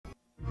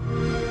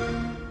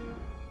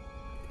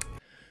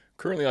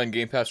Currently on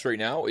Game Pass right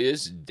now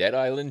is Dead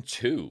Island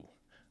 2.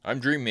 I'm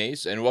Dream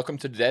Maze, and welcome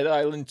to Dead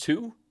Island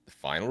 2, the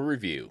final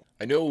review.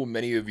 I know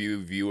many of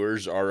you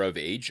viewers are of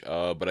age,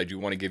 but I do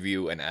want to give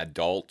you an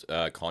adult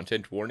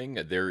content warning.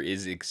 There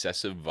is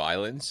excessive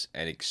violence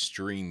and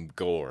extreme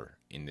gore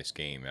in this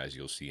game, as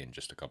you'll see in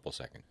just a couple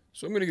seconds.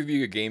 So I'm going to give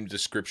you a game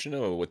description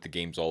of what the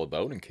game's all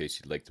about in case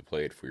you'd like to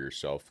play it for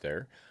yourself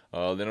there.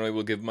 Then I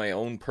will give my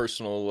own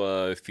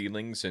personal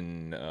feelings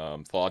and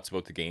thoughts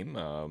about the game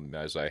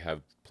as I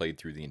have played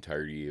through the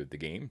entirety of the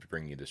game to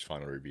bring you this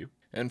final review.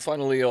 And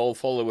finally, I'll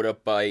follow it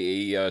up by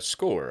a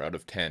score out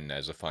of 10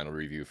 as a final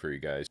review for you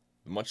guys.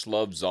 The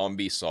much-loved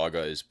zombie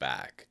saga is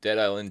back. Dead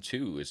Island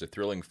 2 is a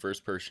thrilling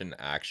first-person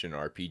action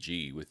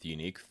RPG with a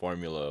unique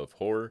formula of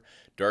horror,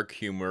 dark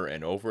humor,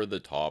 and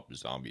over-the-top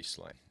zombie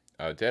slaying.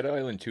 Dead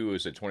Island 2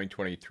 is a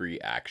 2023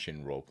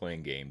 action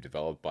role-playing game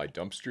developed by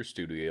Dumpster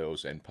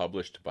Studios and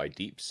published by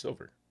Deep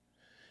Silver.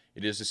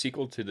 It is a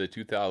sequel to the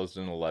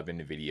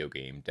 2011 video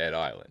game Dead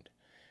Island,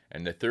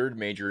 and the third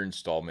major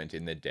installment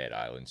in the Dead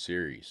Island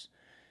series.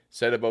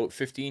 Set about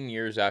 15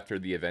 years after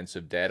the events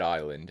of Dead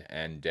Island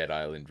and Dead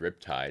Island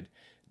Riptide,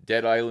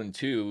 Dead Island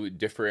 2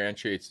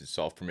 differentiates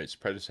itself from its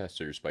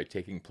predecessors by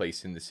taking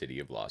place in the city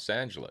of Los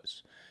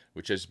Angeles,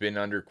 which has been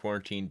under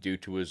quarantine due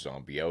to a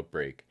zombie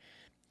outbreak.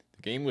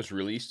 The game was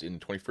released in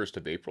 21st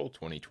of April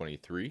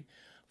 2023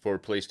 for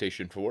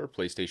PlayStation 4,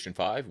 PlayStation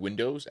 5,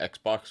 Windows,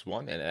 Xbox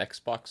One, and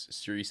Xbox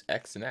Series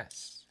X and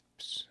S.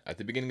 At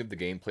the beginning of the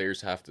game,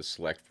 players have to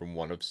select from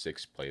one of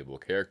 6 playable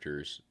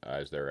characters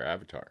as their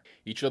avatar.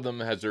 Each of them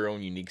has their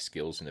own unique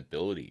skills and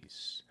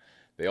abilities.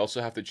 They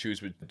also have to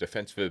choose with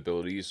defensive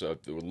abilities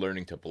of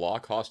learning to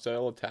block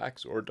hostile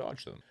attacks or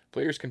dodge them.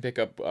 Players can pick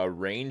up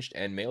ranged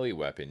and melee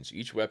weapons.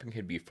 Each weapon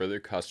can be further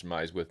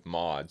customized with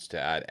mods to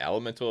add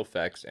elemental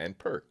effects and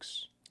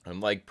perks.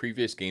 Unlike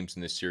previous games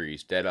in this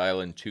series, Dead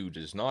Island 2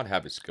 does not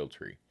have a skill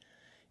tree.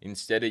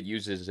 Instead, it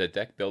uses a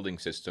deck building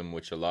system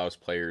which allows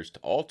players to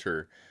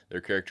alter their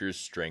character's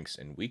strengths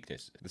and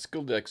weaknesses. The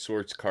skill deck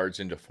sorts cards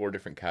into 4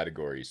 different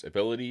categories: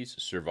 abilities,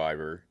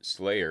 survivor,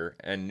 slayer,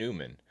 and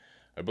Newman.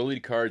 Ability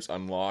cards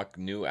unlock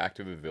new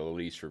active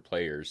abilities for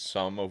players,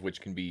 some of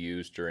which can be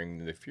used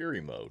during the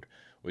Fury mode,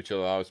 which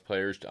allows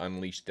players to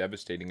unleash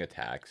devastating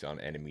attacks on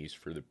enemies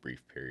for the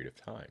brief period of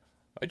time.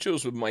 I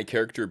chose my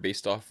character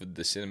based off of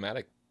the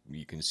cinematic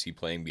you can see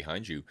playing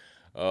behind you.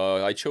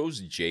 I chose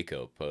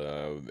Jacob.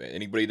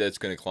 Anybody that's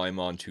going to climb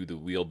onto the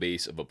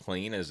wheelbase of a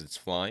plane as it's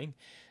flying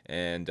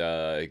and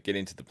get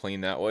into the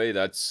plane that way,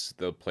 that's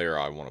the player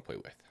I want to play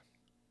with.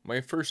 My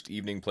first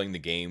evening playing the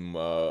game,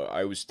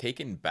 I was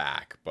taken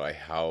back by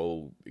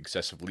how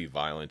excessively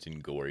violent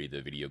and gory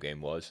the video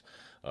game was.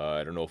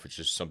 I don't know if it's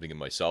just something in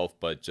myself,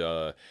 but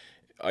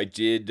I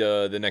did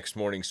the next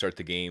morning start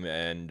the game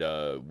and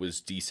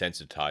was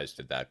desensitized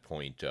at that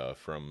point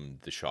from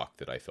the shock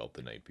that I felt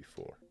the night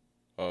before.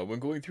 When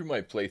going through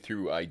my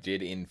playthrough, I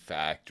did in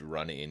fact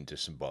run into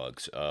some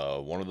bugs.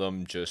 One of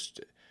them just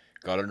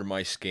got under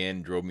my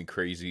skin, drove me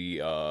crazy.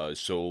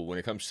 So when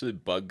it comes to the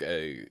bug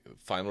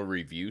final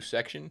review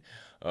section,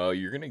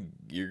 you're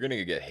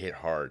gonna get hit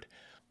hard.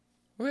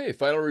 Okay,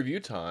 final review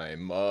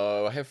time.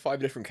 I have 5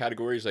 different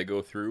categories I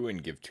go through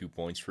and give 2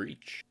 points for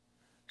each.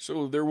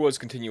 So there was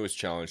continuous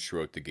challenge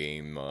throughout the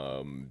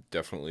game,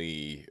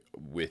 definitely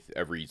with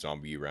every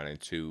zombie you ran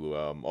into.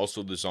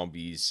 Also, the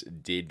zombies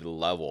did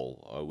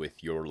level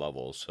with your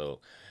level, so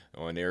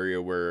an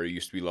area where it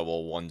used to be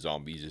level 1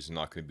 zombies is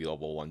not going to be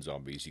level 1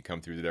 zombies. You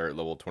come through there at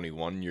level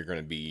 21, you're going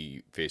to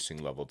be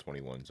facing level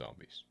 21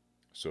 zombies.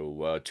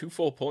 So 2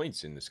 full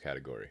points in this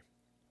category.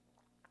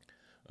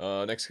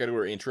 Next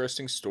category,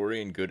 interesting story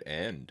and good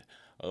end.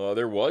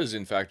 There was,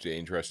 in fact, an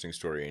interesting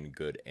story and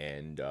good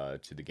end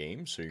to the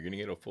game, so you're going to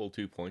get a full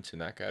 2 points in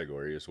that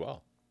category as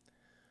well.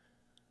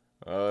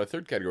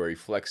 Third category,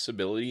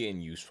 flexibility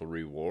and useful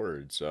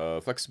rewards.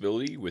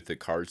 Flexibility with the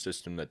card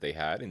system that they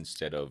had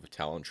instead of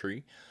talent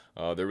tree.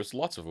 There was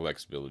lots of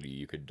flexibility.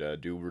 You could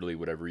do really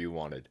whatever you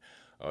wanted.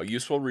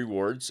 Useful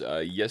rewards,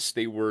 yes,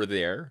 they were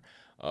there.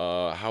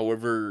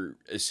 However,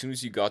 as soon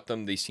as you got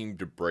them, they seemed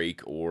to break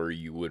or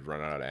you would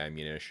run out of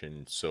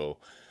ammunition, so...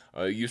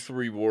 useful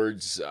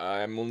rewards,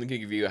 I'm only going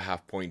to give you a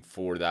half point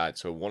for that,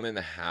 so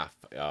 1.5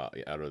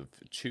 out of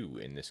 2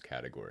 in this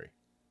category.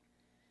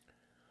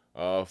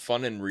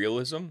 Fun and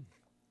realism.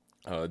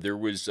 There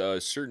was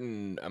a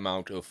certain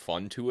amount of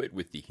fun to it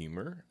with the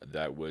humor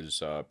that was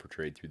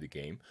portrayed through the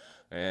game,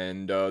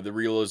 and the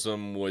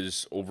realism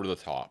was over the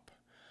top.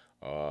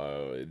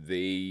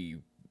 They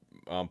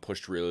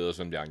pushed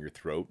realism down your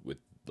throat with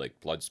like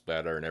blood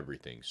splatter and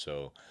everything,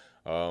 so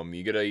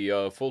you get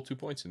a full 2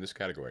 points in this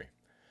category.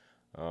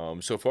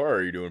 So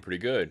far, you're doing pretty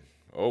good.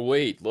 Oh,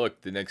 wait, look,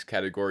 the next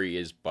category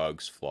is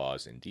bugs,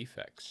 flaws, and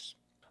defects.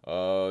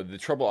 The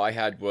trouble I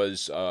had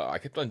was I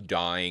kept on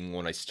dying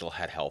when I still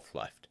had health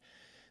left.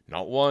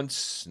 Not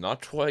once,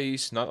 not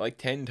twice, not like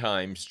 10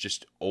 times,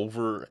 just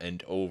over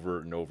and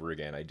over and over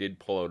again. I did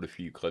pull out a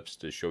few clips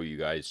to show you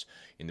guys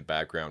in the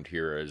background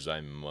here as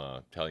I'm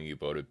telling you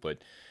about it, but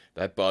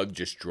That bug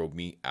just drove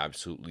me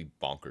absolutely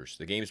bonkers.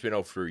 The game's been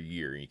out for a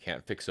year and you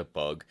can't fix a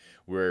bug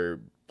where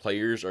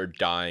players are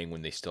dying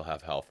when they still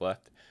have health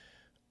left.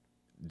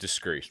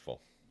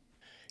 Disgraceful.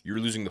 You're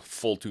losing the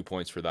full 2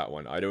 points for that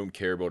one. I don't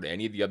care about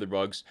any of the other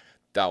bugs.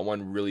 That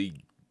one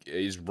really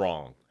is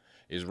wrong.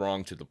 It is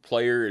wrong to the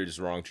player, it is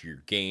wrong to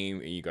your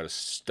game, and you gotta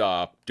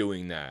stop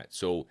doing that.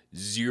 So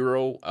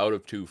 0 out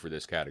of 2 for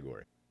this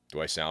category. Do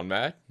I sound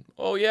mad?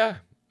 Oh yeah,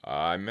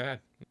 I'm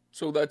mad.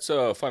 So that's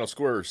a final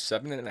score of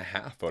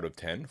 7.5 out of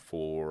 10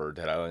 for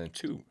Dead Island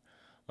 2.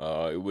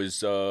 It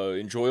was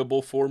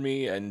enjoyable for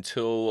me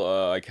until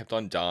I kept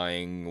on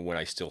dying when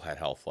I still had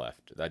health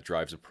left. That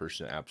drives a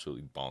person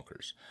absolutely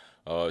bonkers.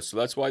 So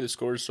that's why the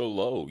score is so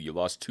low. You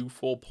lost 2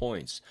 full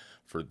points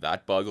for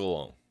that bug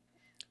alone.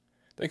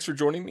 Thanks for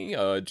joining me.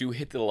 Do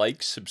hit the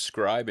like,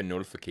 subscribe, and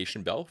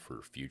notification bell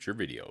for future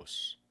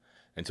videos.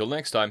 Until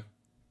next time,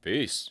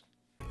 peace.